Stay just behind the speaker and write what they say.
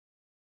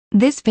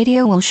This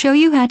video will show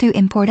you how to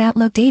import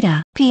Outlook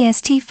data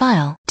PST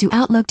file to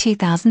Outlook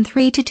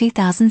 2003 to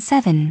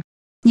 2007.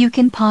 You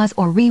can pause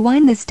or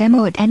rewind this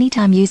demo at any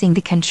time using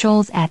the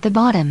controls at the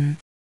bottom.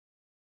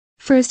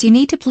 First, you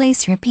need to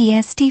place your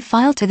PST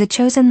file to the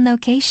chosen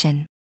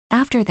location.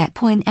 After that,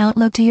 point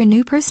Outlook to your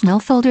new personal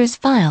folders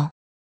file.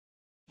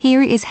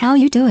 Here is how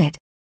you do it.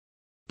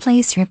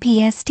 Place your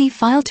PST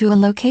file to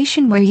a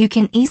location where you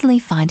can easily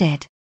find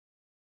it.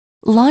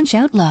 Launch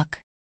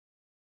Outlook.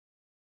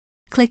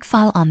 Click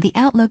File on the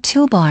Outlook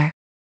toolbar.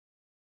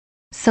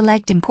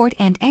 Select Import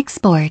and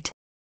Export.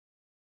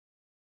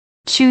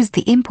 Choose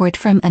the Import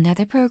from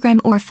another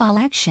program or file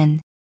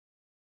action.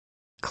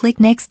 Click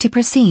Next to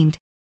proceed.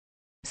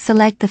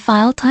 Select the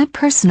file type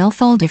Personal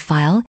Folder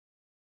File.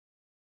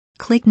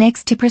 Click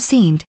Next to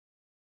proceed.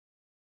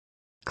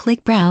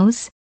 Click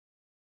Browse.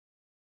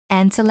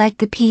 And select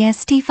the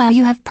PST file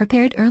you have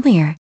prepared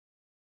earlier.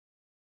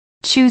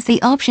 Choose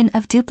the option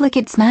of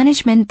Duplicates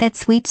Management that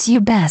suits you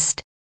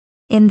best.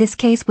 In this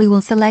case, we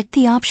will select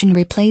the option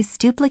Replace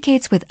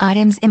Duplicates with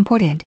Items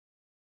Imported.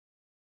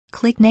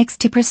 Click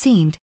Next to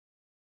proceed.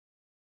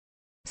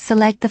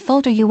 Select the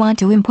folder you want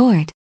to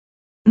import.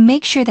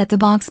 Make sure that the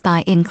box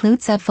by Include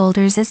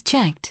Subfolders is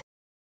checked.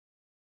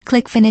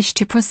 Click Finish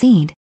to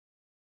proceed.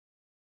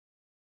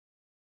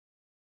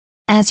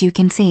 As you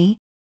can see,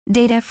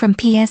 data from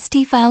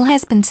PST file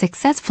has been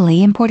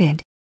successfully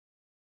imported.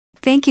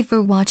 Thank you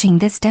for watching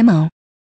this demo.